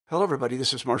Hello, everybody.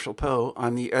 This is Marshall Poe.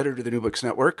 I'm the editor of the New Books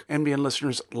Network. NBN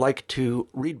listeners like to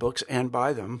read books and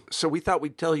buy them. So we thought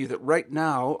we'd tell you that right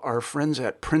now, our friends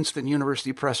at Princeton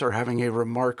University Press are having a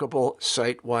remarkable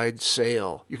site-wide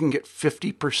sale. You can get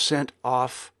 50%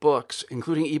 off books,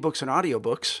 including ebooks and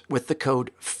audiobooks, with the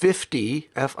code 50,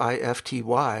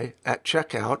 F-I-F-T-Y, at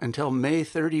checkout until May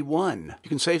 31. You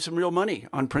can save some real money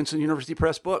on Princeton University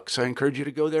Press books. I encourage you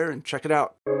to go there and check it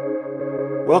out.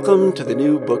 Welcome to the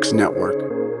New Books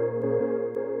Network.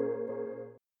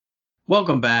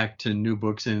 Welcome back to New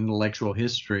Books in Intellectual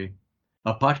History,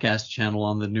 a podcast channel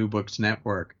on the New Books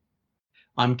Network.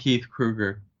 I'm Keith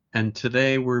Kruger, and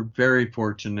today we're very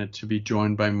fortunate to be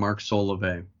joined by Mark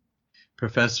Solovay,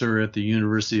 professor at the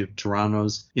University of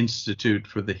Toronto's Institute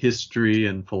for the History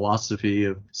and Philosophy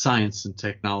of Science and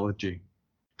Technology.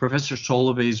 Professor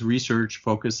Solovay's research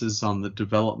focuses on the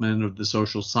development of the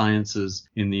social sciences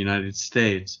in the United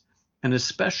States, and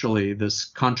especially the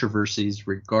controversies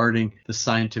regarding the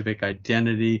scientific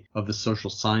identity of the social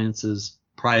sciences,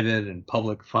 private and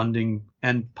public funding,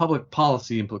 and public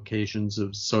policy implications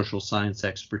of social science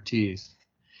expertise.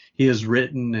 He has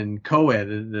written and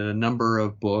co-edited a number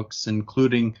of books,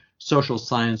 including Social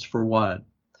Science for What?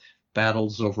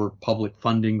 Battles over Public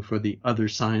Funding for the Other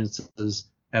Sciences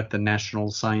at the National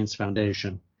Science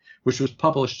Foundation, which was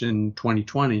published in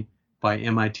 2020 by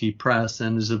MIT Press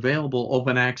and is available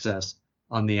open access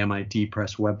on the MIT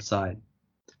Press website.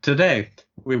 Today,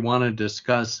 we want to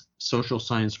discuss Social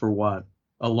Science for What,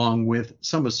 along with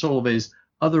some of Solovay's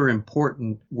other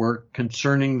important work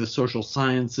concerning the social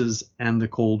sciences and the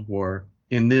Cold War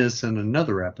in this and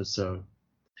another episode.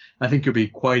 I think you'll be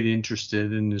quite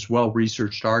interested in his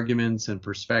well-researched arguments and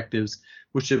perspectives,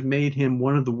 which have made him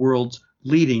one of the world's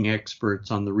leading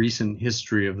experts on the recent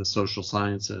history of the social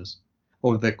sciences.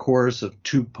 Over the course of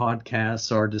 2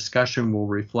 podcasts, our discussion will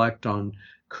reflect on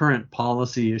current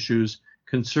policy issues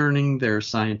concerning their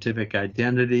scientific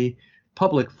identity,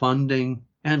 public funding,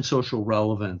 and social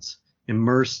relevance,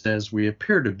 immersed as we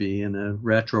appear to be in a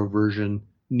retroversion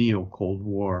neo-Cold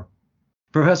War.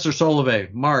 Professor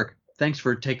Solovay, Mark, thanks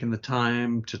for taking the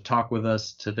time to talk with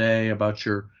us today about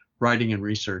your writing and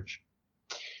research.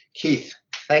 Keith,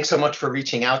 thanks so much for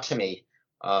reaching out to me.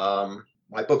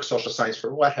 My book, Social Science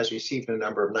for What, has received a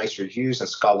number of nice reviews in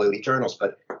scholarly journals,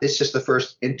 but this is the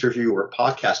first interview or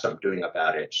podcast I'm doing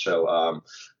about it. So I'm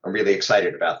really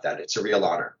excited about that. It's a real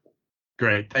honor.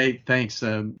 Great. Hey, thanks.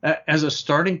 As a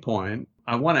starting point,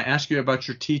 I want to ask you about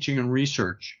your teaching and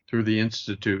research through the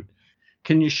Institute.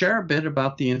 Can you share a bit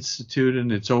about the Institute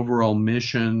and its overall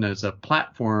mission as a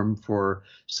platform for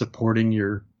supporting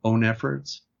your own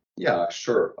efforts? Yeah,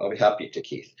 sure. I'll be happy to,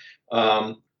 Keith.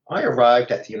 I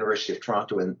arrived at the University of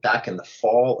Toronto back in the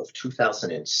fall of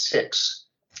 2006.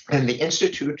 And the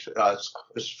Institute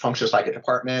functions like a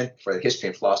department for the history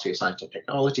and philosophy of science and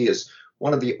technology, is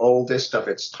one of the oldest of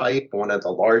its type, one of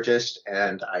the largest.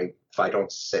 And if I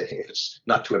don't say, it's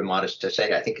not too immodest to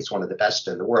say, I think it's one of the best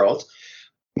in the world.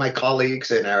 My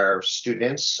colleagues and our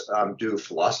students do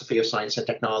philosophy of science and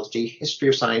technology, history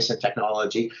of science and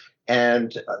technology,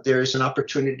 and there's an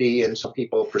opportunity, and some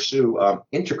people pursue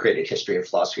integrated history and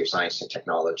philosophy of science and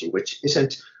technology, which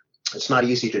it's not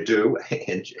easy to do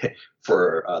and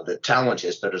for the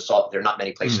challenges, but there are not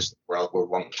many places in the world where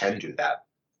one can do that.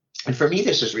 And for me,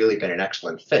 this has really been an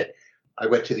excellent fit. I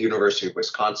went to the University of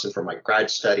Wisconsin for my grad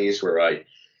studies, where I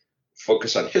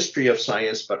focus on history of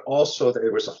science, but also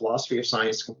there was a philosophy of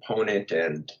science component,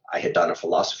 and I had done a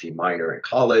philosophy minor in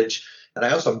college. And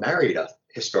I also married a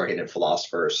historian and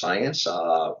philosopher of science,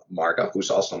 Marga, who's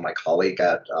also my colleague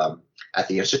at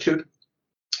the Institute.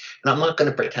 And I'm not going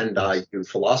to pretend I do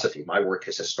philosophy. My work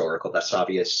is historical. That's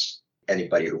obvious,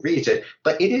 anybody who reads it.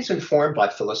 But it is informed by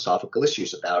philosophical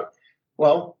issues about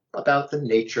the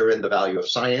nature and the value of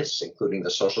science, including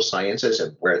the social sciences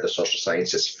and where the social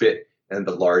sciences fit in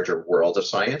the larger world of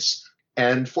science.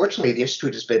 And fortunately, the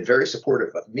Institute has been very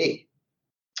supportive of me.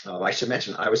 I should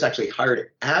mention, I was actually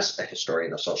hired as a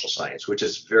historian of social science, which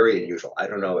is very unusual. I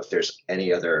don't know if there's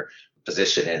any other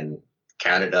position in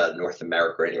Canada, North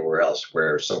America, or anywhere else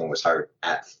where someone was hired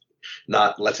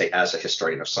not, let's say, as a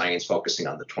historian of science focusing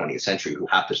on the 20th century who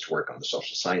happens to work on the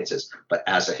social sciences, but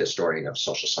as a historian of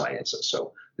social sciences.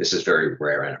 So this is very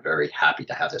rare, and I'm very happy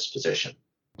to have this position.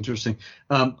 Interesting.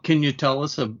 Can you tell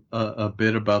us a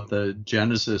bit about the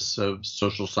genesis of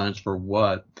Social Science for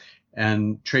What,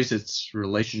 and trace its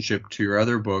relationship to your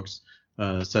other books,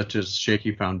 such as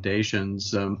Shaky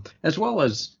Foundations, as well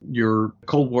as your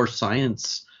Cold War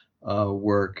science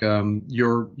work?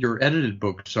 Your edited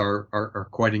books are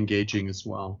quite engaging as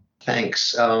well.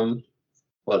 Thanks. Well,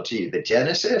 the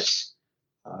genesis,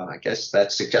 I guess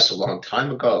that suggests a long time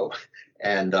ago.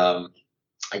 And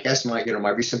I guess my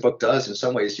recent book does. In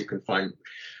some ways, you can find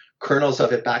kernels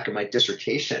of it back in my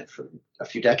dissertation from a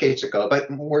few decades ago,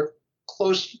 but more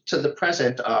close to the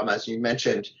present. As you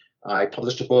mentioned, I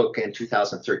published a book in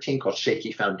 2013 called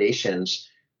Shaky Foundations,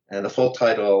 and the full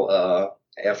title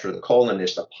after the colon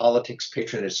is The Politics,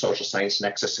 Patronage, Social Science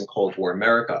Nexus in Cold War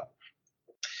America.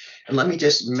 And let me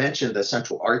just mention the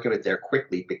central argument there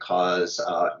quickly, because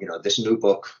this new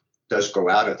book does grow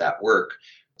out of that work.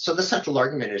 So the central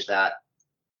argument is that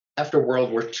after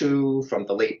World War II, from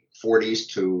the late 40s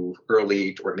to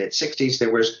early or mid 60s,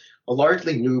 there was a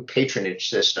largely new patronage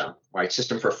system, right?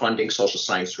 System for funding social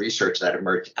science research that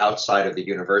emerged outside of the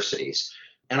universities.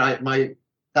 And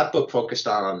that book focused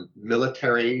on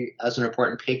military as an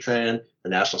important patron, the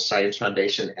National Science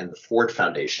Foundation, and the Ford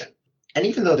Foundation. And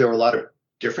even though there were a lot of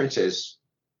differences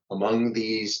among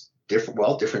these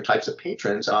different types of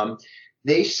patrons,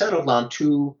 they settled on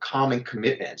two common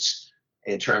commitments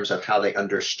in terms of how they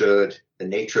understood the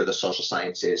nature of the social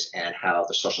sciences and how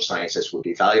the social sciences would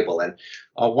be valuable. And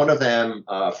one of them,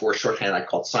 for shorthand, I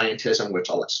called scientism, which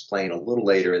I'll explain a little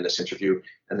later in this interview.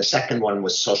 And the second one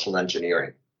was social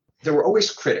engineering. There were always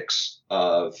critics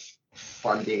of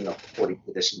funding according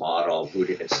to this model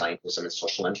rooted in scientism and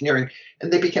social engineering,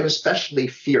 and they became especially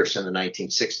fierce in the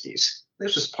 1960s.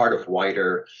 This was part of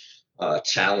wider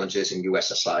challenges in U.S.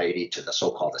 society to the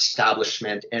so-called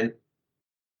establishment. And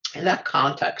in that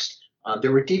context,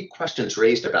 there were deep questions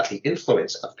raised about the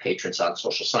influence of patrons on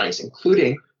social science,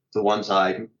 including the ones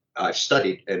I've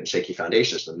studied in Shaky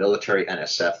Foundations, the military,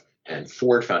 NSF, and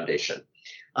Ford Foundation.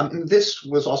 This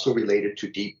was also related to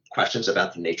deep questions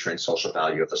about the nature and social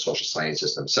value of the social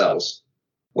sciences themselves.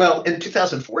 Well, in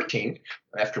 2014,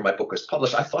 after my book was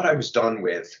published, I thought I was done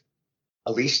with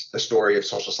at least the story of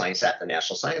social science at the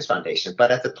National Science Foundation.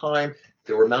 But at the time,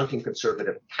 there were mounting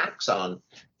conservative attacks on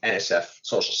NSF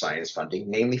social science funding,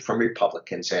 mainly from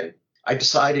Republicans. And I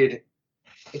decided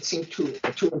it seemed too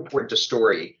important a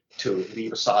story to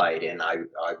leave aside. And I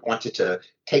wanted to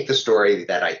take the story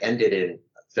that I ended in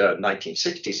the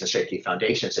 1960s in Shaky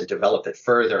Foundations and develop it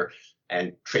further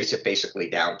and trace it basically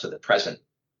down to the present.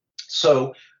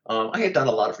 So I had done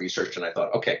a lot of research, and I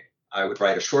thought, okay, I would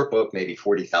write a short book, maybe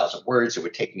 40,000 words. It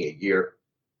would take me a year.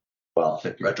 Well,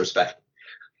 in retrospect,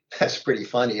 that's pretty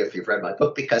funny if you've read my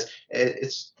book, because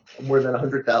it's more than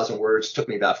 100,000 words. It took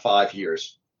me about 5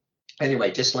 years.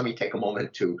 Anyway, just let me take a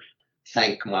moment to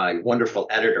thank my wonderful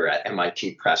editor at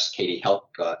MIT Press, Katie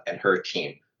Helka, and her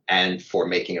team, and for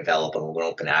making available an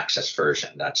open access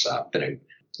version. That's been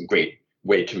a great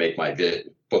way to make my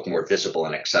book more visible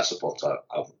and accessible to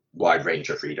a wide range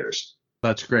of readers.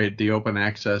 That's great. The open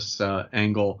access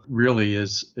angle really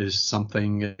is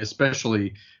something,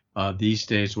 especially these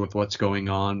days with what's going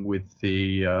on with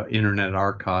the Internet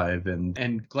Archive.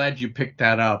 And glad you picked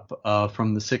that up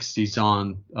from the 60s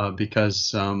on,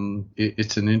 because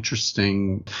it's an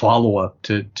interesting follow-up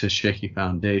to Shaky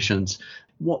Foundations.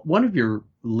 One of your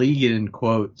lead-in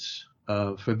quotes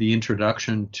for the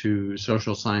introduction to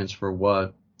Social Science for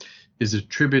What is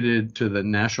attributed to the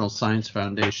National Science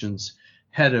Foundation's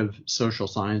head of social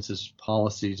sciences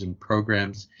policies and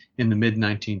programs in the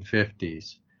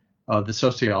mid-1950s, the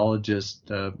sociologist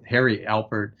Harry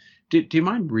Alpert. Do you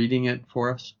mind reading it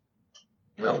for us?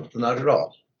 No, not at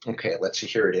all. Okay, let's see.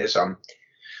 Here it is.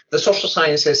 The social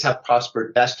sciences have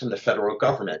prospered best in the federal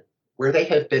government, where they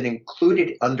have been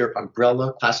included under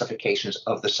umbrella classifications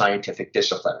of the scientific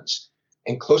disciplines,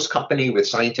 in close company with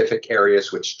scientific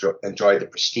areas which enjoy the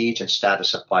prestige and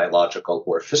status of biological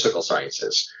or physical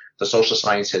sciences. The social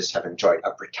sciences have enjoyed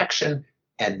a protection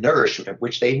and nourishment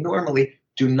which they normally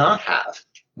do not have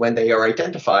when they are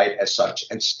identified as such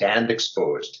and stand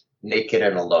exposed, naked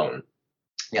and alone.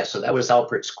 Yeah, so that was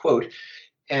Alpert's quote.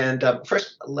 And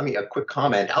first, let me a quick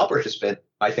comment. Alpert has been,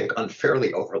 I think,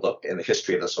 unfairly overlooked in the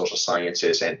history of the social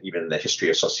sciences and even the history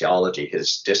of sociology,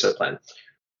 his discipline.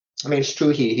 I mean, it's true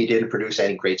he didn't produce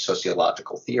any great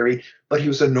sociological theory, but he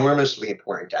was enormously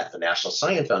important at the National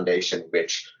Science Foundation,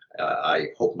 which I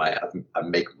hope I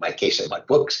make my case in my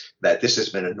books that this has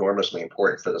been enormously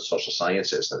important for the social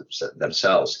sciences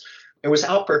themselves. It was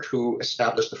Alpert who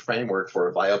established the framework for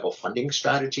a viable funding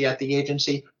strategy at the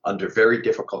agency under very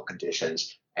difficult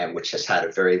conditions, and which has had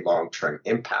a very long-term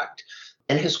impact.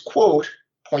 And his quote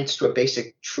points to a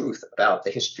basic truth about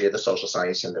the history of the social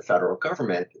science in the federal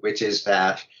government, which is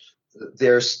that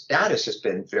their status has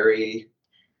been very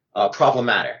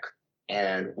problematic.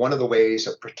 And one of the ways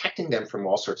of protecting them from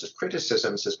all sorts of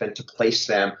criticisms has been to place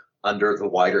them under the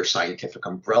wider scientific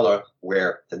umbrella,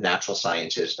 where the natural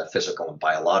sciences, the physical and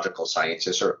biological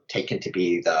sciences, are taken to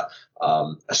be the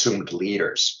assumed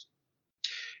leaders.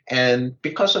 And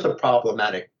because of the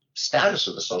problematic status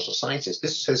of the social sciences,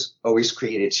 this has always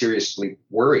created seriously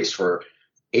worries for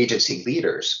agency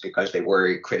leaders because they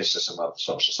worry criticism of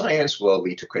social science will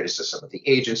lead to criticism of the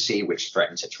agency, which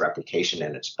threatens its reputation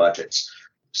and its budgets.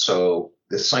 So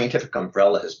the scientific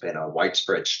umbrella has been a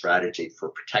widespread strategy for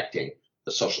protecting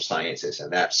the social sciences,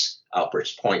 and that's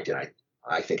Alpert's point, and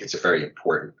I think it's a very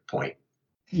important point.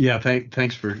 Yeah,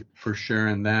 thanks for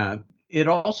sharing that. It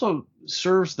also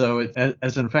serves, though,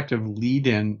 as an effective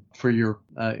lead-in for your,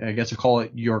 I guess I call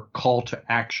it your call to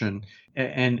action.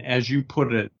 And as you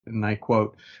put it, and I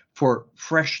quote, for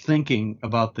fresh thinking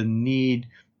about the need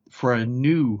for a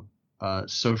new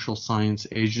social science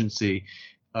agency,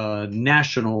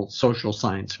 National Social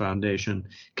Science Foundation.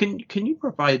 Can you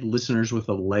provide listeners with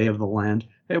a lay of the land?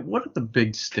 What are the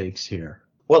big stakes here?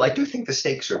 Well, I do think the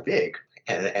stakes are big.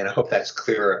 And I hope that's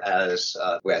clear as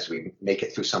we make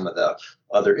it through some of the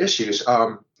other issues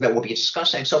that we'll be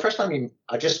discussing. So first,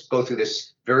 I'll just go through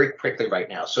this very quickly right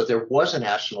now. So there was a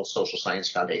National Social Science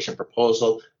Foundation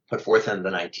proposal put forth in the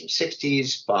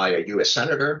 1960s by a U.S.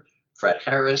 Senator, Fred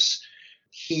Harris.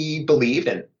 He believed,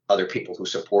 and other people who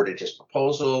supported his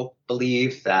proposal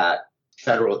believed, that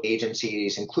federal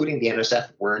agencies, including the NSF,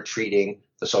 weren't treating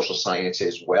the social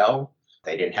sciences well.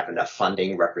 They didn't have enough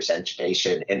funding,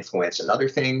 representation, influence, and other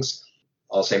things.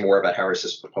 I'll say more about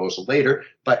Harris's proposal later,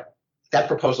 but that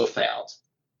proposal failed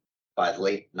by the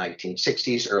late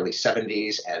 1960s, early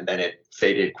 70s, and then it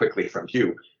faded quickly from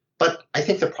view. But I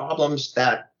think the problems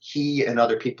that he and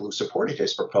other people who supported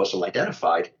his proposal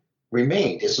identified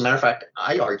remained. As a matter of fact,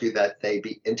 I argue that they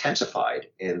be intensified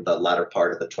in the latter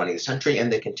part of the 20th century,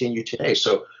 and they continue today.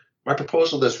 So my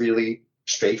proposal is really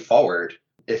straightforward,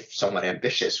 if somewhat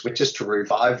ambitious, which is to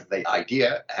revive the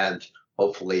idea and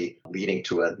hopefully leading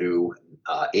to a new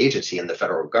agency in the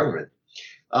federal government.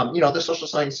 The social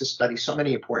sciences study so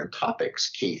many important topics,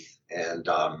 Keith, and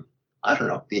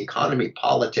the economy,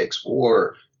 politics,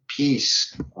 war,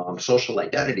 peace, social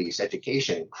identities,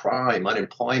 education, crime,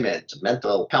 unemployment,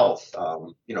 mental health.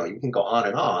 You can go on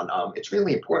and on. It's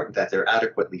really important that they're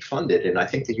adequately funded, and I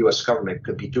think the U.S. government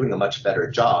could be doing a much better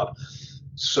job.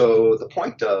 So the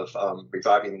point of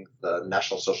reviving the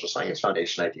National Social Science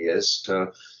Foundation idea is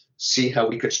to see how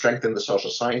we could strengthen the social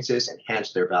sciences,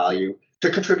 enhance their value, to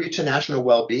contribute to national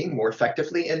well-being more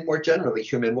effectively and more generally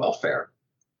human welfare.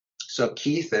 So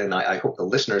Keith, and I hope the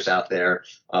listeners out there,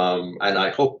 and I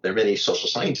hope there are many social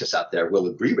scientists out there will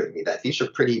agree with me that these are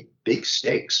pretty big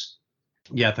stakes.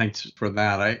 Yeah, thanks for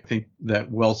that. I think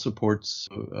that well supports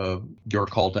your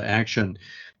call to action.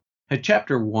 At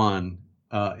Chapter 1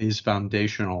 is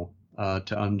foundational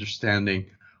to understanding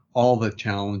all the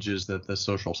challenges that the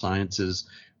social sciences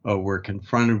were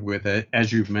confronted with,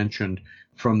 as you've mentioned,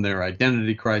 from their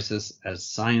identity crisis as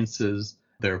sciences,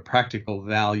 their practical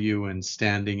value and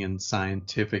standing in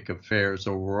scientific affairs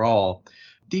overall.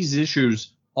 These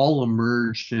issues all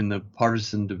emerged in the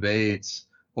partisan debates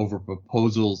over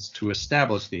proposals to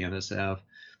establish the NSF.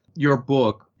 Your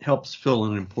book helps fill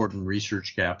an important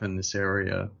research gap in this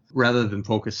area. Rather than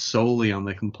focus solely on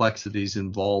the complexities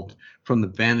involved from the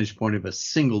vantage point of a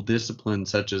single discipline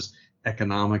such as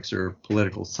economics or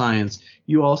political science,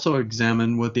 you also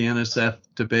examine what the NSF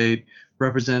debate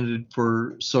represented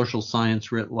for social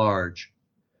science writ large.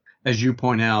 As you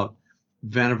point out,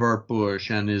 Vannevar Bush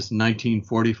and his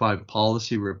 1945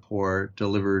 policy report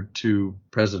delivered to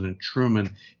President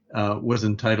Truman was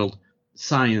entitled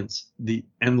Science, the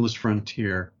Endless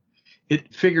Frontier.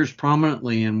 It figures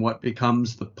prominently in what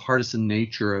becomes the partisan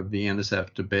nature of the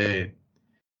NSF debate.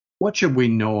 What should we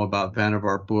know about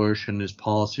Vannevar Bush and his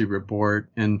policy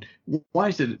report, and why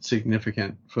is it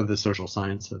significant for the social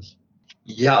sciences?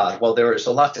 Yeah, well, there is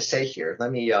a lot to say here.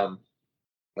 Let me,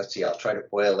 let's see, I'll try to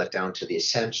boil it down to the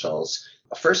essentials.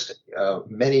 First,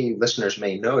 many listeners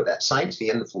may know that Science,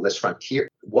 the Endless Frontier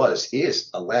is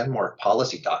a landmark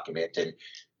policy document in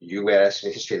U.S.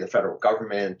 history of the federal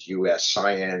government, U.S.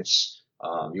 science,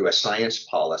 U.S. science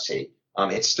policy.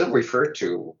 It's still referred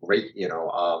to,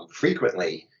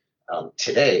 frequently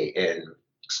today in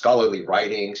scholarly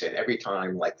writings, and every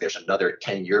time there's another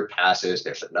 10-year passes,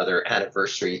 there's another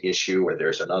anniversary issue, or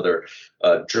there's another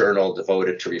journal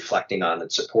devoted to reflecting on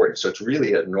its support. So it's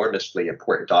really an enormously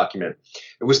important document.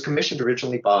 It was commissioned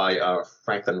originally by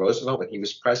Franklin Roosevelt when he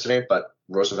was president, but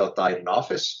Roosevelt died in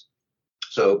office.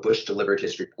 So Bush delivered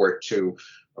his report to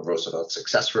Roosevelt's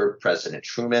successor, President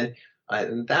Truman,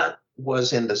 and that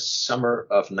was in the summer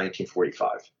of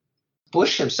 1945.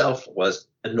 Bush himself was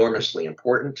enormously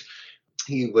important.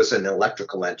 He was an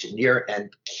electrical engineer and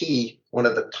one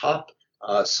of the top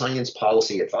science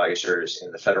policy advisors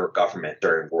in the federal government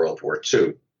during World War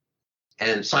II.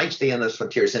 And Science Day on the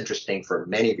Frontier is interesting for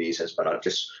many reasons, but I'll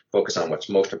just focus on what's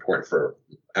most important for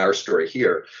our story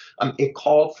here. It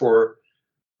called for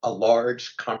a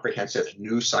large, comprehensive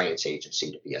new science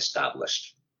agency to be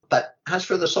established. But as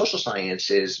for the social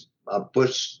sciences,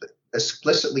 Bush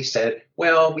explicitly said,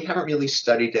 well, we haven't really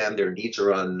studied them. Their needs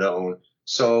are unknown.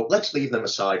 So let's leave them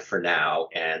aside for now.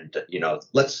 And,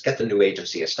 let's get the new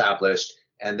agency established.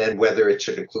 And then whether it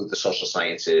should include the social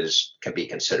sciences can be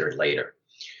considered later.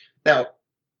 Now,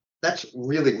 that's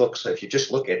really looks, if you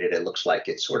just look at it, it looks like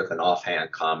it's sort of an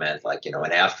offhand comment, like,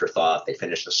 an afterthought. They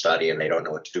finished the study and they don't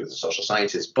know what to do with the social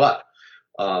sciences. But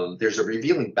there's a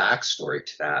revealing backstory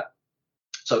to that.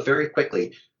 So very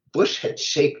quickly, Bush had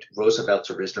shaped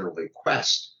Roosevelt's original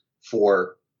request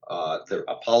for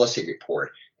a policy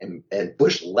report, and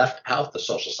Bush left out the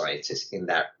social sciences in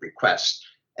that request.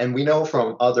 And we know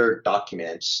from other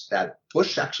documents that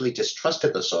Bush actually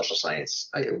distrusted the social science.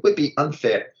 It would be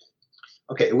unfair.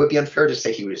 Okay, it would be unfair to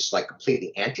say he was like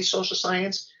completely anti-social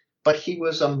science, but he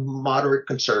was a moderate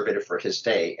conservative for his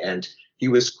day, and he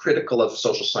was critical of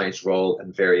social science role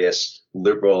in various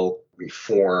liberal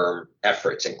reform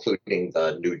efforts, including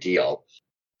the New Deal.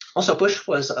 Also, Bush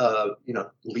was a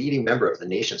leading member of the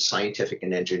nation's scientific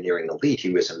and engineering elite.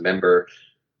 He was a member,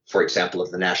 for example,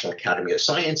 of the National Academy of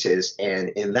Sciences, and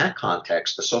in that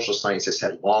context, the social sciences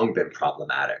had long been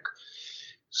problematic.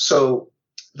 So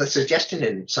the suggestion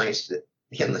in Science the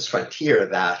Endless Frontier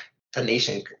that a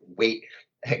nation could wait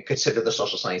and consider the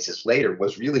social sciences later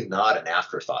was really not an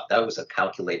afterthought. That was a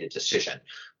calculated decision.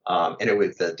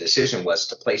 The decision was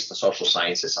to place the social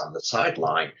sciences on the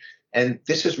sideline. And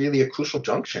this is really a crucial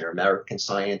juncture in American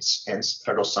science and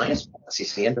federal science policy.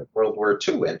 It's the end of World War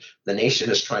II, and the nation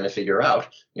is trying to figure out,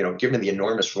 given the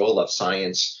enormous role of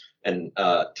science and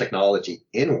technology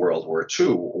in World War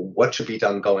II, what should be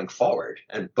done going forward?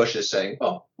 And Bush is saying,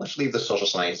 well, let's leave the social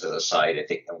sciences aside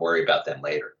and worry about them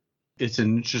later. It's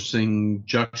an interesting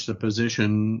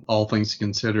juxtaposition, all things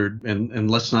considered, and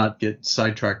let's not get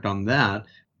sidetracked on that.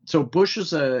 So Bush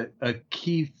is a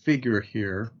key figure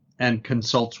here and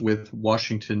consults with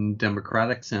Washington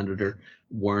Democratic Senator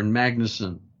Warren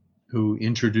Magnuson, who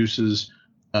introduces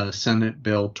Senate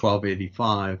Bill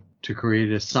 1285 to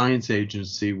create a science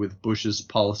agency with Bush's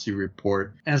policy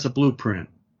report as a blueprint.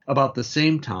 About the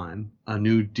same time, a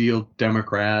New Deal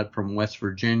Democrat from West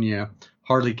Virginia,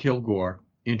 Harley Kilgore,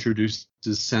 introduces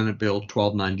Senate Bill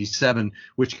 1297,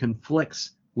 which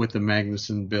conflicts with the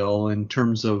Magnuson bill in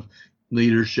terms of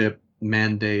leadership,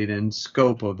 mandate, and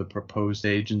scope of the proposed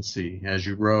agency, as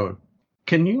you wrote.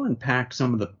 Can you unpack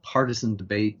some of the partisan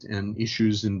debate and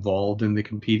issues involved in the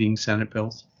competing Senate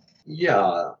bills?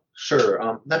 Yeah,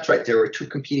 sure. That's right. There were two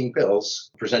competing bills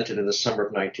presented in the summer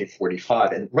of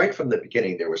 1945. And right from the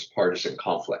beginning, there was partisan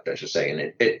conflict, I should say.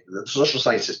 And the social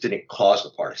sciences didn't cause the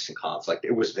partisan conflict.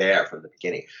 It was there from the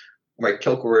beginning. Right,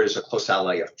 Kilgore is a close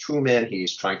ally of Truman.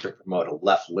 He's trying to promote a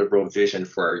left liberal vision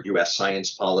for U.S.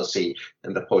 science policy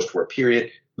in the post-war period.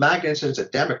 Magnuson's a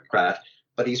Democrat,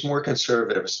 but he's more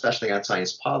conservative, especially on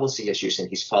science policy issues, and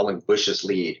he's following Bush's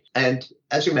lead. And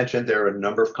as you mentioned, there are a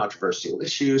number of controversial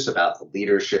issues about the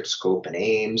leadership, scope, and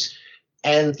aims.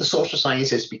 And the social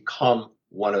sciences become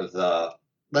one of the,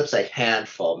 let's say,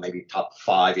 handful, maybe top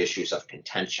 5 issues of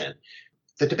contention.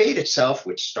 The debate itself,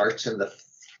 which starts in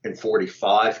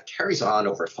 45, carries on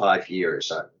over 5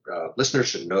 years. Listeners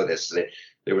should know this, that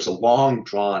there was a long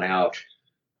drawn out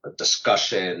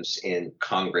discussions in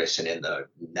Congress and in the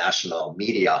national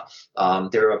media.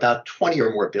 There are about 20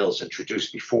 or more bills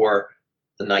introduced before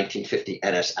the 1950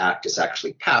 NS Act is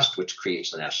actually passed, which creates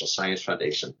the National Science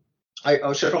Foundation.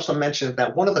 I should also mention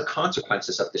that one of the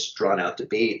consequences of this drawn-out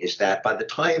debate is that by the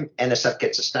time NSF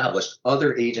gets established,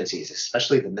 other agencies,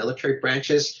 especially the military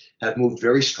branches, have moved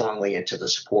very strongly into the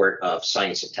support of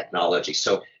science and technology.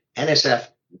 So NSF,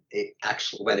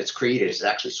 when it's created, is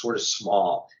actually sort of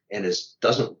small and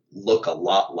doesn't look a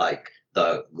lot like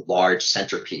the large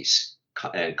centerpiece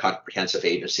and comprehensive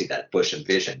agency that Bush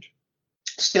envisioned.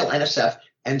 Still, NSF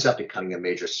ends up becoming a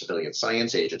major civilian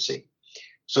science agency.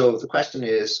 So the question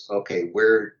is, okay,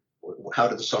 how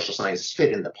do the social sciences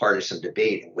fit in the partisan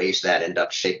debate in ways that end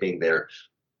up shaping their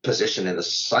position in the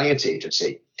science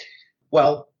agency?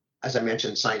 Well, as I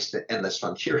mentioned, Science the Endless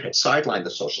Frontier had sidelined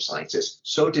the social sciences.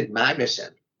 So did Magnuson,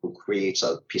 who creates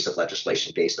a piece of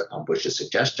legislation based upon Bush's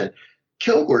suggestion.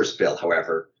 Kilgore's bill,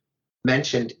 however,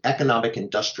 mentioned economic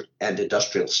and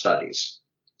industrial studies.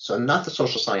 So not the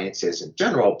social sciences in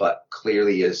general, but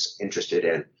clearly is interested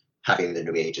in having the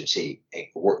new agency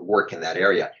work in that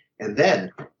area. And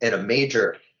then in a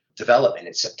major development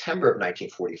in September of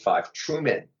 1945,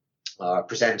 Truman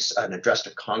presents an address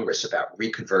to Congress about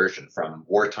reconversion from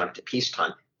wartime to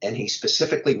peacetime. and he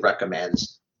specifically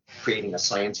recommends creating a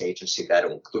science agency that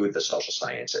will include the social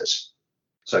sciences.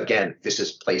 So again, this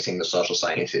is placing the social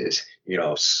sciences,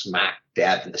 smack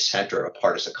dab in the center of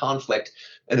partisan conflict.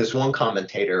 And as one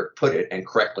commentator put it, and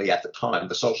correctly at the time,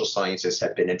 the social sciences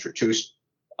had been introduced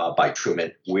by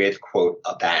Truman with, quote,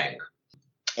 a bang.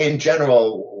 In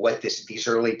general, what these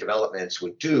early developments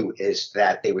would do is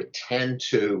that they would tend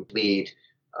to lead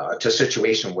to a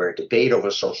situation where debate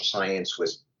over social science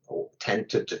was tend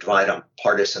to divide on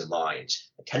partisan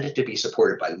lines. It tended to be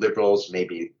supported by liberals,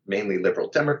 maybe mainly liberal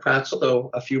Democrats, although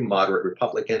a few moderate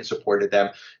Republicans supported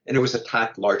them. And it was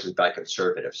attacked largely by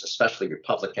conservatives, especially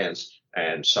Republicans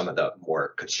and some of the more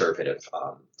conservative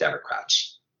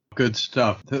Democrats. Good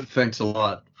stuff. Thanks a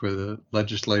lot for the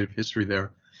legislative history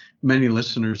there. Many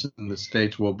listeners in the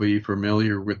States will be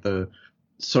familiar with the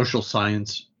Social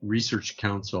Science Research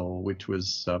Council, which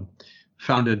was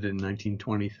founded in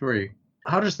 1923.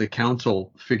 How does the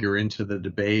council figure into the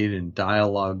debate and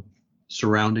dialogue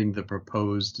surrounding the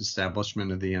proposed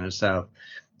establishment of the NSF?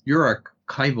 Your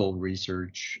archival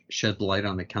research shed light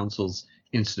on the council's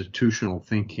institutional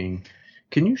thinking.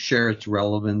 Can you share its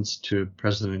relevance to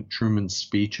President Truman's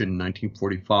speech in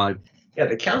 1945? Yeah,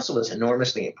 the council is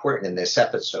enormously important in this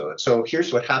episode. So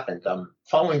here's what happened.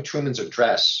 Following Truman's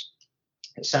address,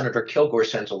 Senator Kilgore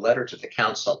sent a letter to the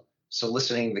council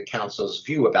soliciting the council's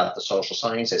view about the social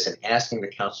sciences and asking the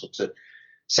council to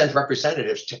send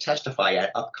representatives to testify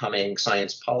at upcoming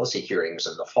science policy hearings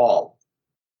in the fall.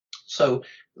 So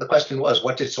the question was,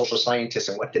 what did social scientists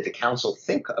and what did the council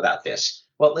think about this?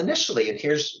 Well, initially, and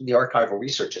here's the archival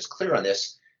research is clear on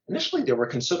this, initially there were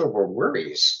considerable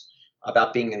worries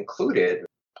about being included.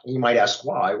 You might ask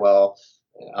why. Well,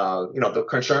 the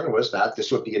concern was that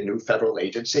this would be a new federal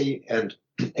agency and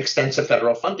extensive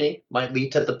federal funding might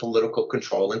lead to the political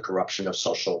control and corruption of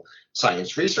social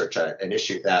science research, an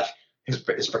issue that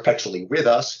is perpetually with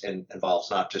us and involves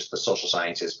not just the social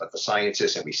sciences, but the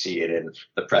sciences. And we see it in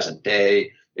the present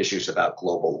day, issues about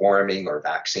global warming or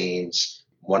vaccines.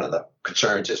 One of the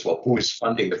concerns is, well, who is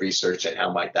funding the research and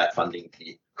how might that funding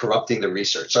be corrupting the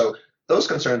research? So those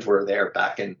concerns were there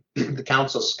back in the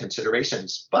council's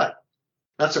considerations. But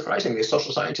not surprisingly,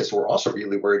 social scientists were also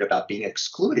really worried about being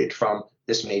excluded from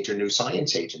this major new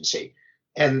science agency.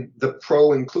 And the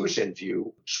pro-inclusion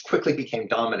view quickly became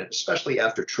dominant, especially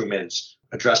after Truman's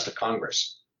address to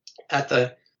Congress. At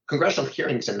the congressional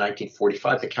hearings in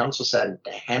 1945, the council sent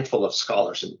a handful of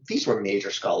scholars, and these were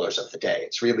major scholars of the day.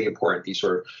 It's really important. These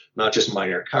were not just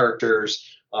minor characters.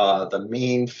 The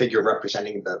main figure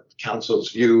representing the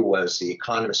council's view was the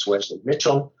economist Wesley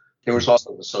Mitchell. There was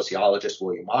also the sociologist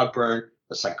William Ogburn,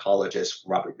 the psychologist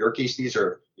Robert Yerkes. These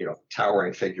are,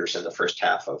 towering figures in the first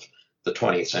half of the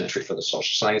 20th century for the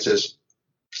social sciences.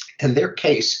 And their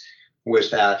case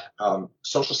was that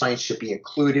social science should be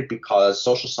included because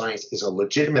social science is a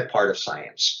legitimate part of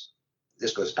science.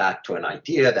 This goes back to an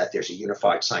idea that there's a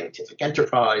unified scientific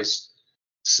enterprise.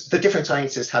 The different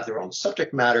sciences have their own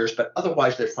subject matters, but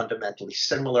otherwise they're fundamentally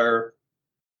similar,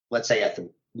 let's say at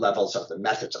the levels of the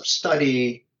methods of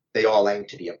study. They all aim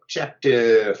to be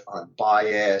objective,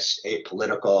 unbiased,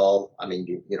 apolitical. I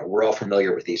mean, we're all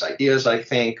familiar with these ideas, I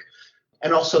think.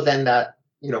 And also then that,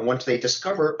 once they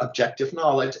discover objective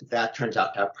knowledge, that turns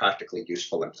out to have practically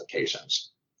useful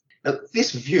implications. Now,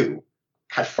 this view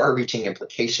had far-reaching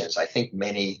implications. I think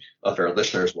many of our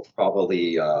listeners will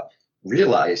probably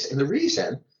realize. And the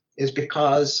reason is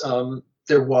because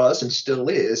there was and still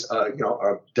is,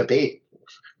 a debate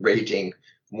raging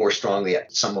more strongly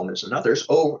at some moments than others,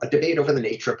 a debate over the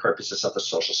nature and purposes of the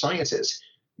social sciences.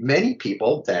 Many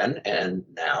people then and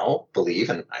now believe,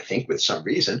 and I think with some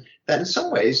reason, that in some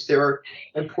ways there are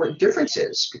important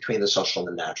differences between the social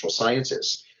and the natural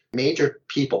sciences. Major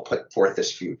people put forth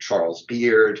this view, Charles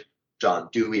Beard, John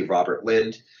Dewey, Robert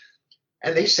Lind,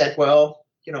 and they said, well,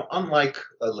 unlike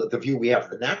the view we have of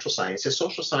the natural sciences,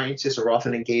 social sciences are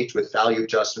often engaged with value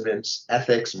judgments,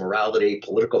 ethics, morality,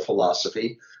 political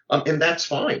philosophy, and that's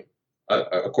fine,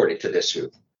 according to this view.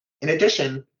 In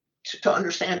addition, to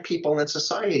understand people in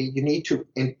society, you need to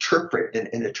interpret, and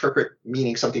interpret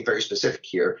meaning something very specific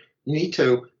here. You need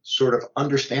to sort of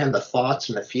understand the thoughts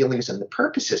and the feelings and the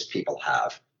purposes people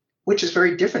have, which is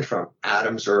very different from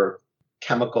atoms or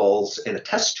chemicals in a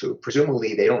test tube.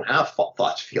 Presumably, they don't have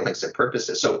thoughts, feelings, and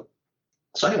purposes. So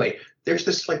anyway, there's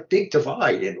this big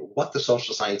divide in what the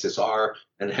social sciences are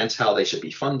and hence how they should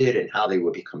be funded and how they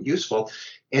would become useful.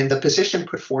 And the position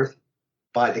put forth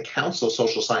by the Council of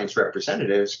Social Science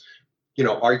Representatives,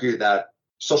 argue that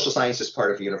social science is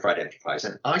part of a unified enterprise.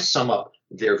 And I sum up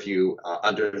their view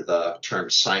under the term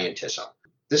scientism.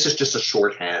 This is just a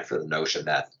shorthand for the notion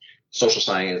that social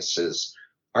sciences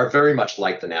are very much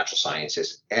like the natural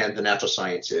sciences, and the natural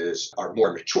sciences are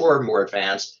more mature, more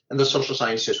advanced, and the social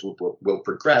sciences will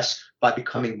progress by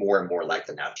becoming more and more like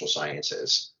the natural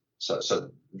sciences. So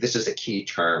this is a key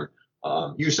term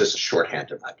used as a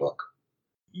shorthand in my book.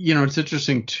 It's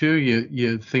interesting too.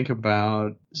 You think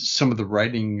about some of the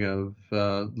writing of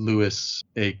Louis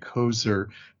A. Koser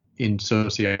in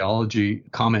sociology,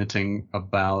 commenting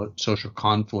about social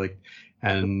conflict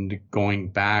and going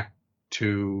back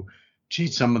to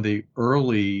some of the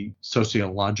early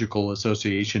sociological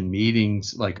association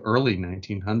meetings, like early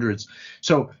 1900s.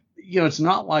 So, it's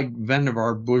not like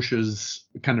Vannevar Bush's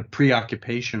kind of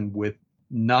preoccupation with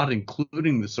not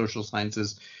including the social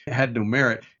sciences had no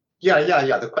merit.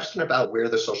 Yeah. The question about where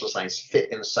the social science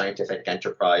fit in the scientific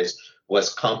enterprise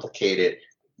was complicated.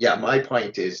 Yeah, my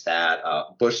point is that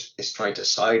Bush is trying to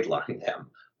sideline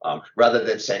them rather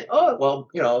than saying, oh,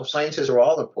 well, sciences are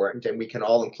all important and we can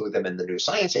all include them in the new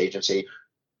science agency.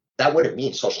 That wouldn't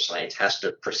mean social science has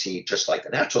to proceed just like the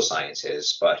natural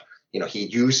sciences, but he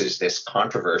uses this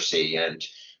controversy and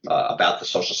about the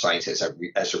social sciences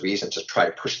as a reason to try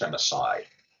to push them aside.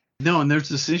 No, and there's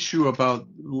this issue about,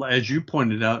 as you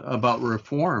pointed out, about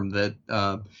reform, that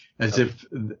as if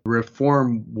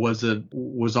reform was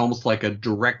almost like a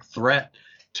direct threat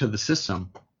to the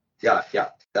system. Yeah,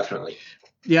 definitely.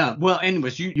 Yeah. Well,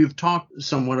 anyways, you've talked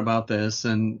somewhat about this,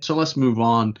 and so let's move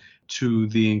on to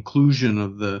the inclusion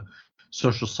of the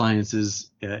social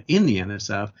sciences in the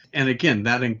NSF. And again,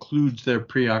 that includes their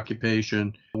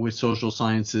preoccupation with social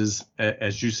sciences,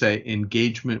 as you say,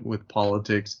 engagement with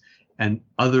politics and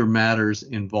other matters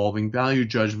involving value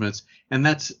judgments. And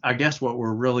that's, I guess, what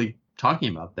we're really talking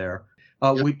about there.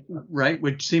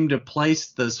 Which seem to place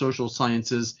the social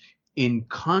sciences in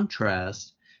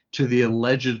contrast to the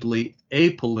allegedly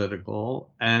apolitical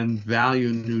and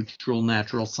value-neutral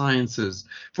natural sciences.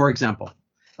 For example,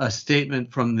 a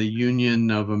statement from the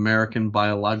Union of American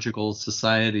Biological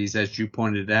Societies, as you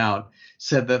pointed out,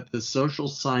 said that the social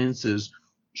sciences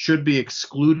should be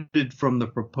excluded from the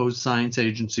proposed science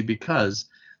agency because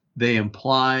they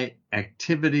imply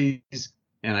activities,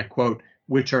 and I quote,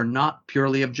 which are not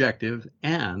purely objective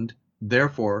and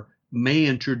therefore may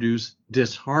introduce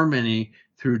disharmony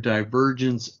through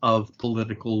divergence of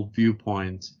political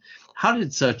viewpoints. How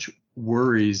did such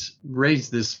worries raise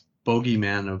this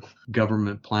bogeyman of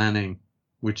government planning,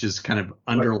 which is kind of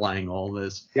underlying all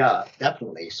this? Yeah,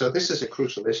 definitely. So this is a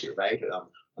crucial issue, right?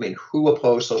 Who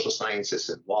opposed social sciences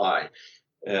and why?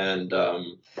 And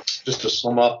just to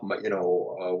sum up,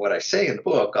 what I say in the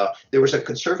book, there was a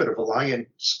conservative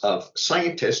alliance of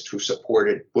scientists who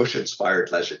supported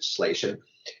Bush-inspired legislation.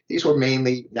 These were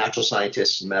mainly natural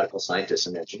scientists, medical scientists,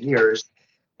 and engineers,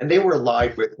 and they were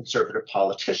allied with conservative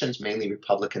politicians, mainly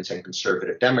Republicans and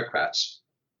conservative Democrats.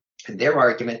 And their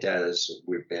argument, as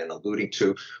we've been alluding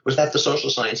to, was that the social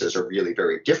sciences are really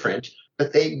very different,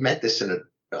 but they meant this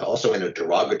also in a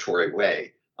derogatory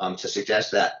way, to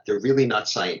suggest that they're really not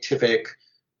scientific.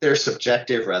 They're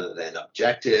subjective rather than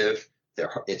objective.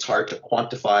 It's hard to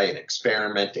quantify and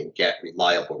experiment and get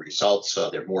reliable results, so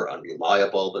they're more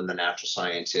unreliable than the natural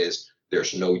sciences.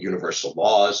 There's no universal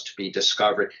laws to be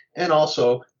discovered. And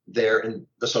also, the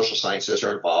social sciences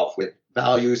are involved with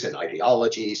values and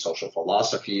ideology, social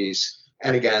philosophies.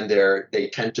 And again, they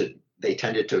tended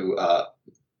to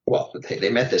they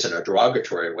meant this in a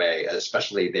derogatory way,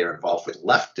 especially they're involved with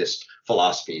leftist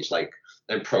philosophies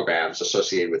and programs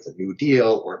associated with the New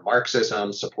Deal or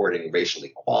Marxism, supporting racial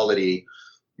equality,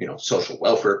 social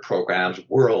welfare programs,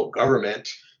 world government.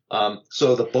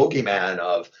 So the bogeyman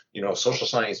of, social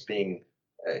science being,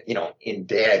 in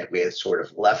bed with sort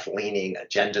of left-leaning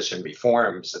agendas and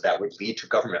reforms that would lead to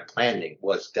government planning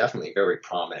was definitely very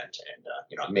prominent and,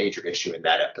 a major issue in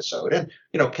that episode, and,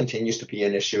 continues to be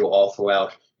an issue all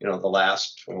throughout,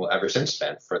 ever since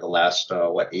then, for the last,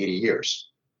 80 years.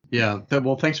 Yeah.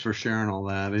 Well, thanks for sharing all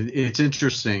that. It's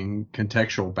interesting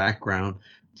contextual background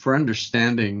for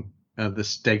understanding the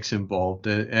stakes involved,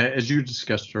 as you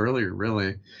discussed earlier,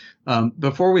 really.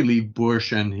 Before we leave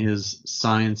Bush and his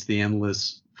Science, the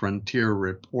Endless Frontier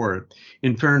report,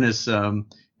 in fairness, and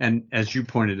as you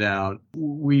pointed out,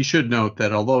 we should note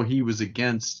that although he was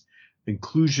against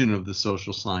inclusion of the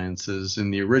social sciences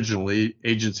in the original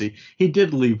agency, he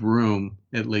did leave room,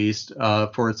 at least,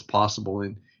 for its possible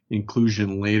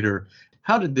inclusion later.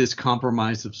 How did this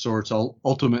compromise of sorts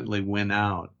ultimately win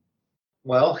out?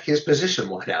 Well, his position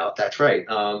won out. That's right.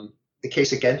 The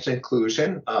case against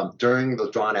inclusion during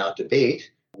the drawn-out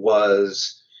debate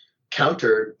was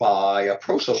countered by a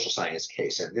pro-social science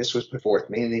case, and this was put forth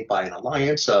mainly by an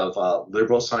alliance of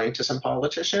liberal scientists and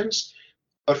politicians.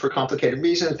 But for complicated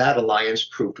reasons, that alliance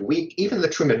proved weak. Even the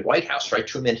Truman White House, right?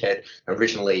 Truman had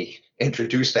originally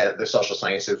introduced the social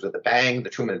sciences with a bang. The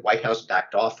Truman White House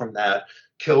backed off from that.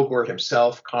 Kilgore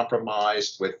himself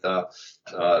compromised with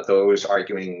those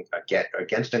arguing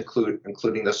against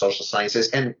including the social sciences.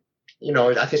 And,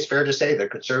 I think it's fair to say the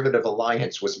conservative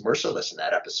alliance was merciless in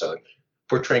that episode,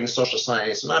 portraying social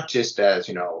science not just as,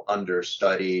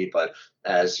 understudied, but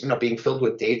as, being filled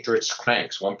with dangerous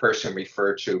cranks. One person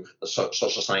referred to the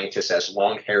social scientists as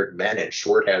long-haired men and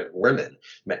short-haired women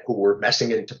who were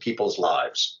messing into people's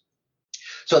lives.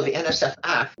 So the NSF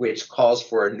Act, which calls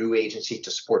for a new agency to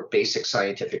support basic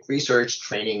scientific research,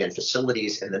 training, and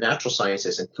facilities in the natural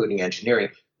sciences, including engineering,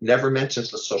 never mentions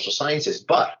the social sciences.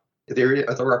 But there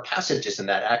are passages in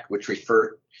that act which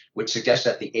suggest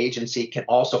that the agency can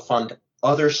also fund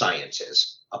other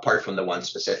sciences apart from the ones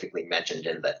specifically mentioned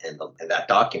in that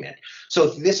document. So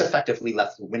this effectively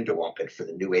left the window open for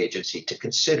the new agency to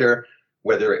consider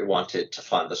whether it wanted to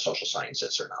fund the social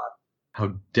sciences or not.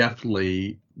 How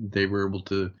deftly they were able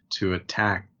to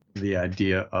attack the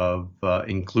idea of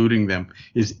including them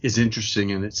is interesting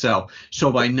in itself.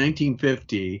 So by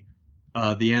 1950,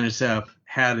 the NSF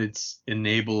had its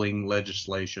enabling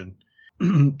legislation.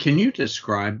 Can you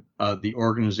describe the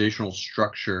organizational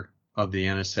structure of the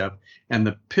NSF and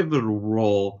the pivotal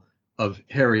role of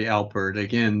Harry Alpert,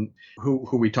 again,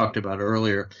 who we talked about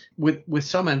earlier, with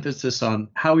some emphasis on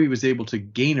how he was able to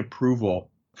gain approval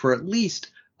for at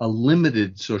least a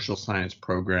limited social science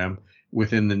program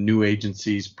within the new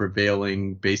agency's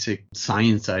prevailing basic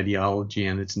science ideology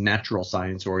and its natural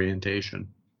science orientation?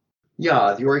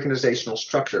 Yeah, the organizational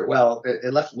structure. Well,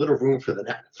 it left little room for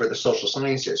the social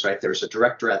sciences, right? There's a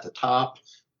director at the top.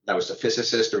 That was a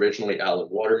physicist, originally Alan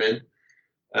Waterman.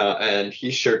 And he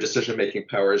shared decision-making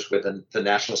powers with the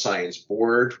National Science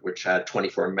Board, which had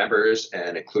 24 members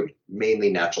and included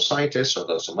mainly natural scientists,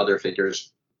 although some other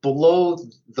figures. Below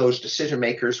those decision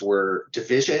makers were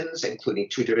divisions, including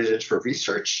 2 divisions for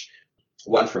research,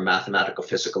 one for mathematical,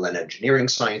 physical, and engineering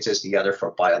sciences, the other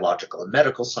for biological and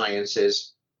medical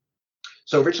sciences.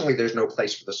 So originally there's no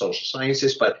place for the social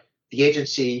sciences, but the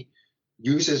agency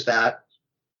uses that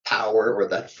power or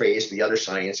that phrase, the other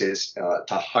sciences,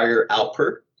 to hire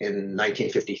Alpert in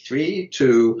 1953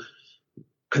 to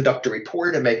conduct a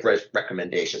report and make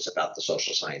recommendations about the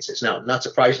social sciences. Now, not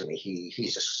surprisingly,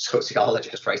 he's a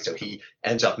sociologist, right? So he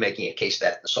ends up making a case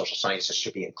that the social sciences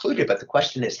should be included. But the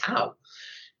question is how?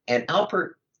 And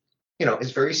Alpert,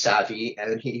 is very savvy,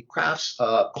 and he crafts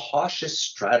a cautious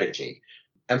strategy,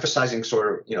 emphasizing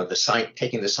sort of,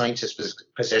 taking the scientist's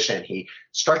position. He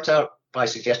starts out by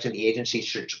suggesting the agency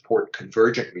should support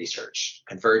convergent research,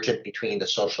 convergent between the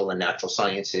social and natural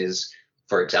sciences,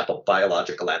 for example,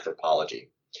 biological anthropology.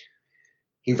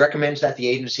 He recommends that the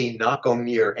agency not go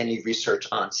near any research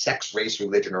on sex, race,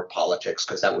 religion, or politics,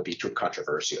 because that would be too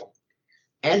controversial.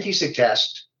 And he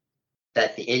suggests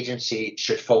that the agency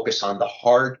should focus on the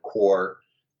hardcore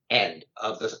end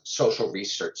of the social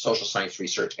science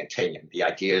research continuum. The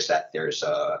idea is that there's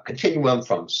a continuum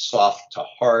from soft to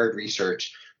hard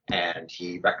research, and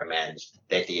he recommends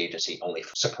that the agency only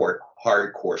support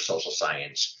hardcore social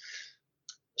science.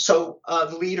 So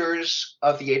the leaders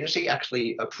of the agency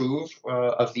actually approve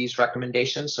of these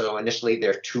recommendations. So initially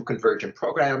there are 2 convergent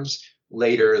programs.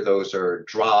 Later, those are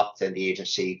dropped, and the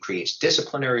agency creates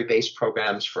disciplinary-based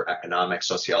programs for economics,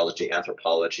 sociology,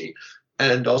 anthropology,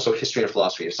 and also history and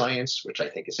philosophy of science, which I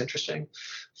think is interesting.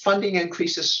 Funding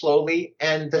increases slowly,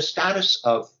 and the status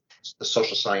of the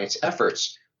social science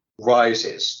efforts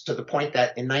rises to the point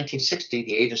that in 1960,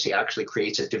 the agency actually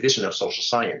creates a division of social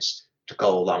science to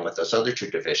go along with those other 2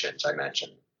 divisions I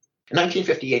mentioned. In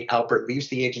 1958, Alpert leaves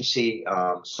the agency.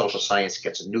 Social science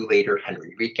gets a new leader,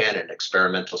 Henry Rieken, an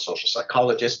experimental social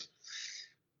psychologist.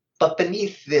 But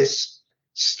beneath this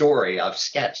story I've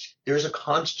sketched, there's a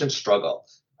constant struggle.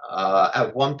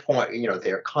 At one point,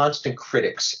 there are constant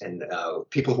critics and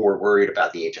people who are worried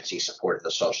about the agency's support of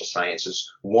the social sciences.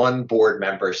 One board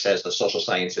member says the social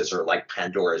sciences are like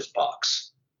Pandora's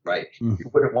box, right? Mm-hmm.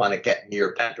 You wouldn't want to get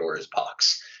near Pandora's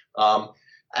box.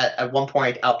 At one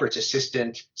point, Alpert's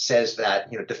assistant says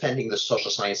that defending the social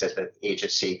sciences at the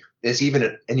agency is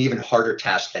an even harder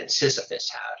task than Sisyphus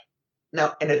had.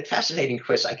 Now, in a fascinating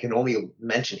twist I can only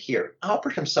mention here,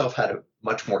 Alpert himself had a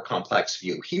much more complex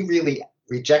view. He really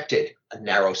rejected a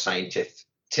narrow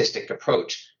scientific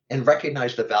approach and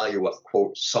recognized the value of,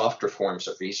 quote, softer forms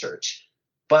of research.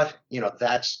 But,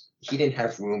 he didn't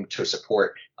have room to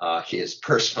support his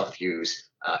personal views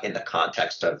in the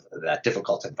context of that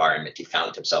difficult environment he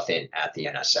found himself in at the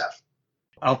NSF.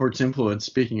 Alpert's influence,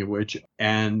 speaking of which,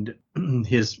 and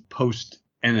his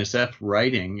NSF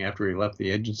writing after he left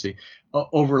the agency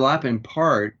overlap in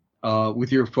part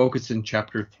with your focus in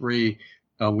Chapter 3,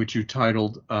 which you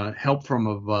titled Help from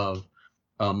Above,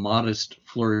 Modest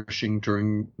Flourishing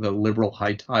During the Liberal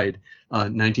High Tide,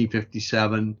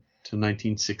 1957 to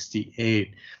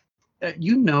 1968.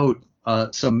 You note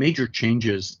some major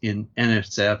changes in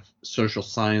NSF social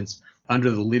science under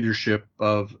the leadership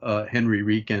of Henry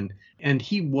Rieken. And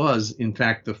he was, in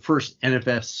fact, the first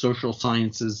NSF Social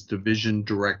Sciences Division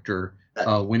Director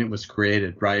when it was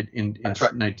created, right, in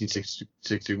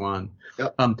 1961.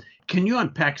 Yep. Can you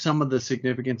unpack some of the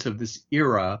significance of this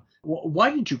era? Why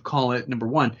did you call it, number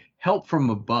one, Help from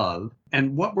Above?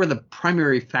 And what were the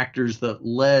primary factors that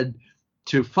led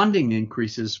to funding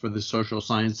increases for the social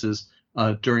sciences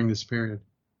during this period?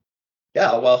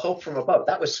 Yeah, well, Help from Above,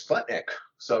 that was Sputnik.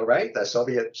 So, right, the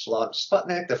Soviets launched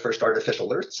Sputnik, the first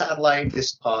artificial Earth satellite.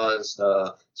 This caused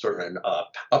sort of an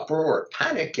uproar or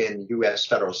panic in U.S.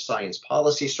 federal science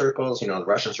policy circles. The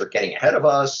Russians were getting ahead of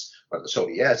us, or the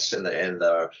Soviets, in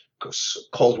the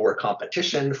Cold War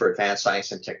competition for advanced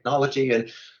science and technology.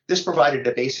 And this provided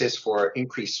a basis for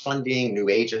increased funding, new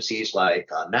agencies like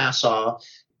NASA.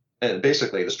 And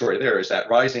basically, the story there is that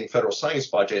rising federal science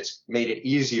budgets made it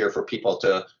easier for people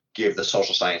to give the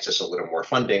social sciences a little more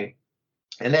funding.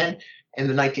 And then in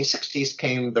the 1960s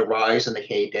came the rise and the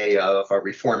heyday of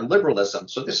reform liberalism.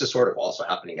 So this is sort of also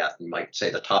happening at, you might say,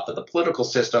 the top of the political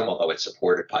system, although it's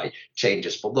supported by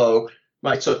changes below.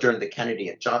 Right. So during the Kennedy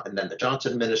and then the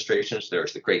Johnson administrations,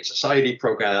 there's the Great Society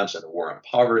programs and the war on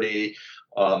poverty.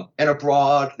 And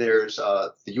abroad, there's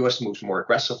the U.S. moves more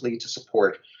aggressively to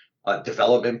support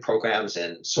development programs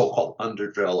in so-called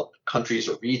underdeveloped countries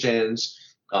or regions.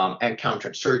 And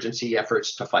counterinsurgency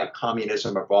efforts to fight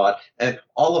communism abroad. And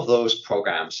all of those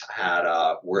programs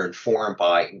were informed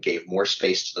by and gave more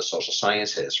space to the social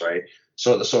sciences, right?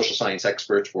 So the social science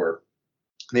experts were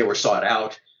sought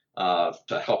out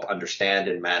to help understand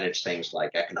and manage things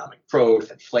like economic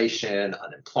growth, inflation,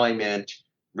 unemployment,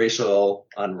 racial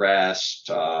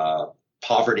unrest,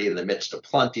 poverty in the midst of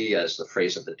plenty, as the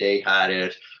phrase of the day had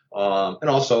it, and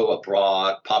also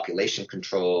abroad, population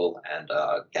control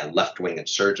and left-wing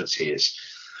insurgencies.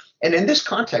 And in this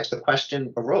context, the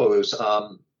question arose,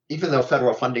 even though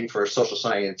federal funding for social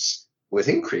science was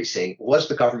increasing, was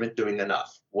the government doing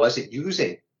enough? Was it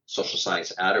using social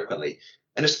science adequately?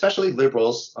 And especially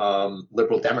liberals,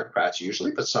 liberal Democrats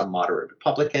usually, but some moderate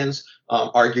Republicans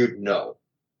argued no.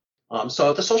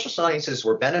 So the social sciences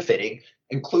were benefiting,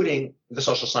 including the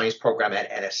social science program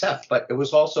at NSF, but it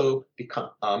was also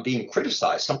being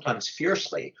criticized, sometimes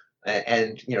fiercely.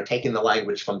 And taking the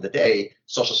language from the day,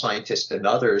 social scientists and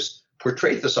others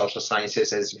portrayed the social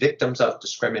sciences as victims of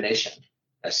discrimination,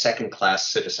 as second-class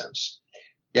citizens.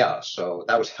 Yeah, so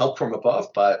that was help from above,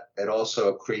 but it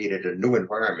also created a new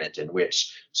environment in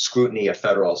which scrutiny of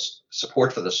federal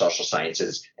support for the social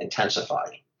sciences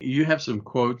intensified. You have some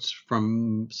quotes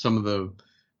from some of the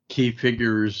key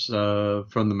figures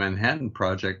from the Manhattan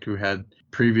Project who had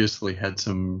previously had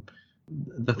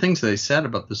the things they said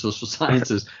about the social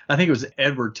sciences. I think it was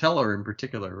Edward Teller in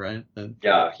particular, right?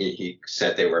 Yeah, he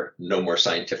said they were no more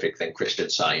scientific than Christian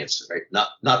Science, right?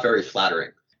 Not very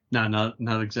flattering. No,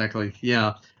 not exactly.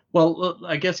 Yeah. Well,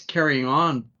 I guess carrying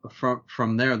on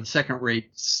from there, the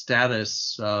second-rate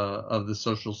status of the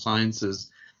social sciences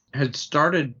had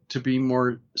started to be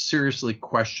more seriously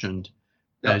questioned.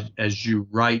 Yeah. As you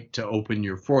write to open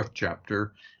your fourth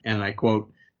chapter, and I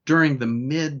quote, during the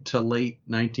mid to late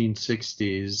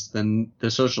 1960s,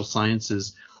 the social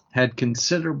sciences had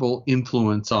considerable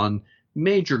influence on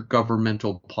major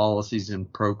governmental policies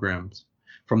and programs,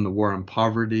 from the war on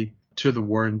poverty to the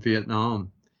war in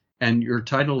Vietnam. And your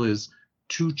title is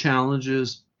Two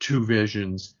Challenges, Two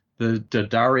Visions, the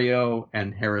Daddario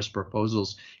and Harris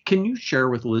Proposals. Can you share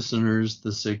with listeners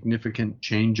the significant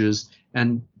changes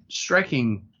and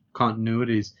striking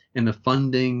continuities in the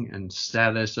funding and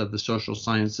status of the social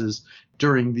sciences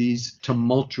during these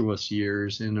tumultuous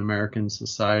years in American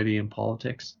society and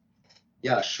politics?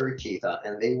 Yeah, sure, Keith.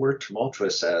 And they were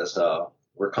tumultuous, as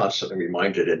we're constantly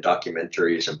reminded in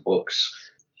documentaries and books.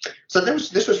 So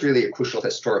this was really a crucial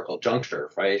historical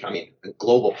juncture, right? I mean, in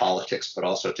global politics, but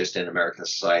also just in American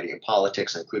society and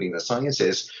politics, including the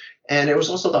sciences. And it was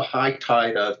also the high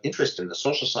tide of interest in the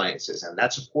social sciences, and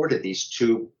that supported these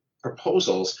two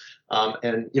proposals.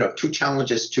 Two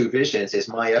challenges, two visions is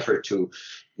my effort to,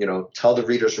 tell the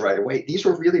readers right away. These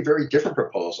were really very different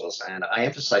proposals, and I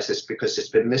emphasize this because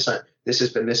this has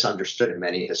been misunderstood in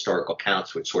many historical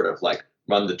accounts, which sort of like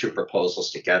run the two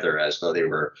proposals together as though they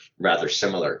were rather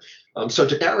similar. So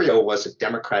Daddario was a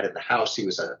Democrat in the House. He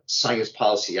was a science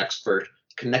policy expert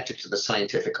connected to the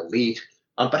scientific elite.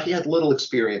 but he had little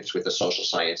experience with the social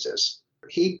sciences.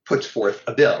 He puts forth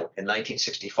a bill in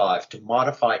 1965 to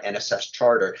modify NSF's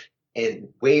charter in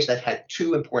ways that had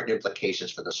two important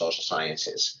implications for the social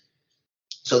sciences.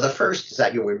 So the first is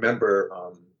that you'll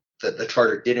remember that the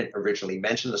charter didn't originally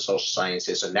mention the social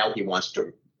sciences, and now he wants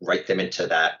to write them into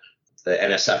the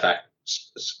NSF Act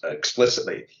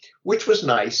explicitly, which was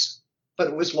nice, but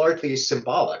it was largely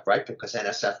symbolic, right? Because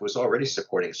NSF was already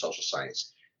supporting social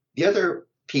science. The other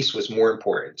piece was more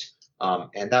important,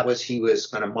 and that was he was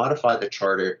going to modify the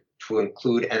charter to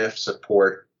include NSF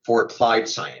support for applied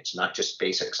science, not just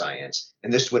basic science.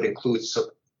 And this would include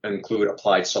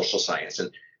applied social science. And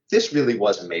this really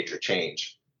was a major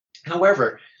change.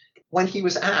 However, when he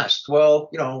was asked, well,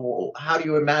 how do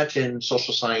you imagine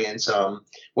social science,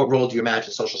 what role do you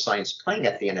imagine social science playing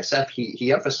at the NSF?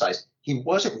 He emphasized he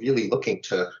wasn't really looking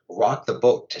to rock the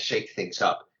boat, to shake things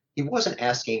up. He wasn't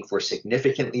asking for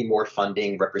significantly more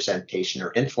funding, representation,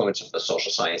 or influence of the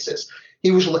social sciences.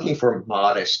 He was looking for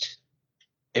modest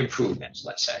improvements,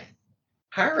 let's say.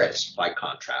 Harris, by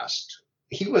contrast,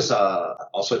 he was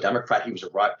also a Democrat.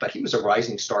 But he was a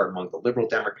rising star among the liberal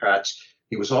Democrats.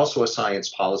 He was also a science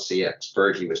policy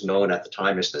expert. He was known at the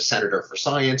time as the Senator for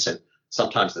Science and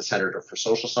sometimes the Senator for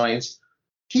Social Science.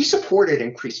 He supported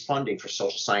increased funding for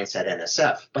social science at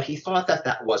NSF, but he thought that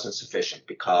that wasn't sufficient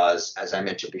because, as I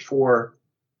mentioned before,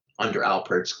 under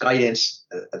Alpert's guidance,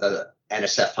 the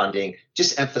NSF funding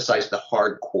just emphasized the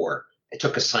hardcore. It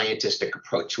took a scientific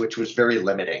approach, which was very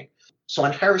limiting. So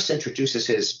when Harris introduces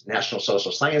his National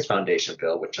Social Science Foundation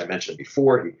bill, which I mentioned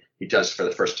before, he does for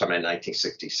the first time in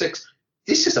 1966,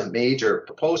 this is a major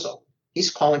proposal.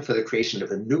 He's calling for the creation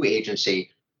of a new agency,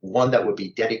 one that would be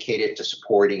dedicated to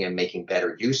supporting and making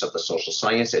better use of the social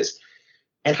sciences.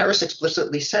 And Harris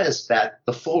explicitly says that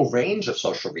the full range of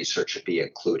social research should be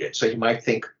included. So you might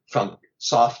think from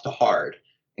soft to hard,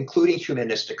 including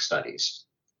humanistic studies.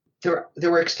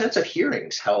 There were extensive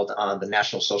hearings held on the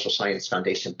National Social Science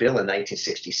Foundation bill in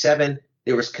 1967.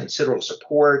 There was considerable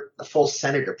support. The full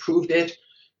Senate approved it.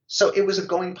 So it was a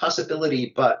going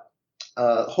possibility, but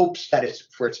hopes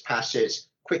for its passage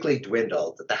quickly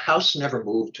dwindled. The House never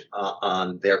moved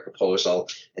on their proposal.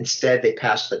 Instead, they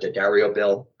passed the Daddario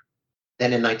bill. Then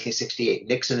in 1968,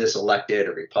 Nixon is elected,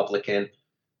 a Republican.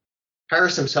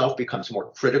 Harris himself becomes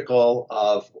more critical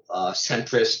of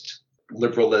centrist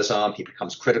liberalism. He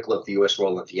becomes critical of the U.S.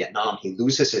 role in Vietnam. He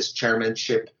loses his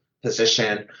chairmanship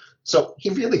position. So he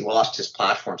really lost his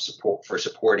platform for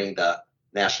supporting the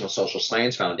National Social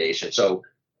Science Foundation. So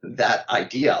that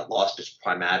idea lost its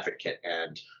prime advocate.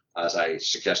 And as I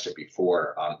suggested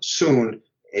before, soon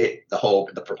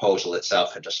the proposal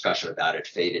itself and discussion about it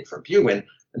faded from view. And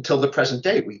until the present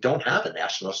day, we don't have a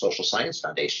National Social Science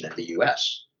Foundation in the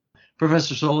U.S.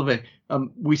 Professor Solovey,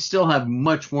 we still have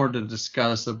much more to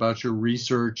discuss about your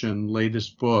research and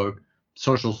latest book,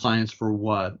 Social Science for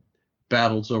What?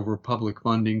 Battles Over Public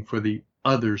Funding for the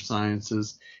Other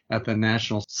Sciences at the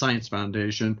National Science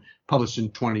Foundation, published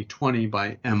in 2020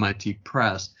 by MIT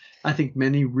Press. I think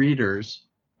many readers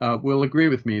will agree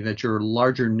with me that your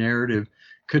larger narrative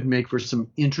could make for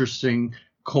some interesting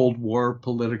Cold War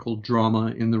political drama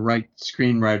in the right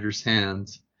screenwriter's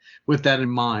hands. With that in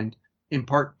mind, in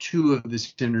part 2 of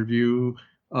this interview,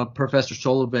 Professor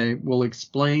Solovey will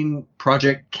explain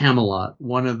Project Camelot,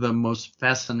 one of the most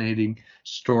fascinating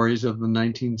stories of the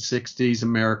 1960s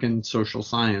American social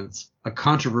science, a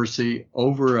controversy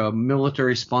over a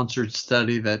military-sponsored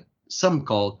study that some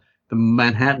called the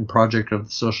Manhattan Project of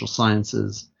the Social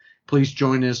Sciences. Please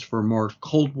join us for more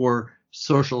Cold War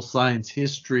social science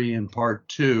history in part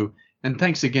 2. And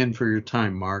thanks again for your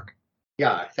time, Mark.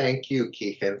 Yeah, thank you,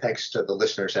 Keith, and thanks to the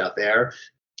listeners out there.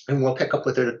 And we'll pick up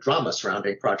with the drama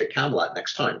surrounding Project Camelot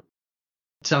next time.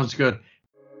 Sounds good.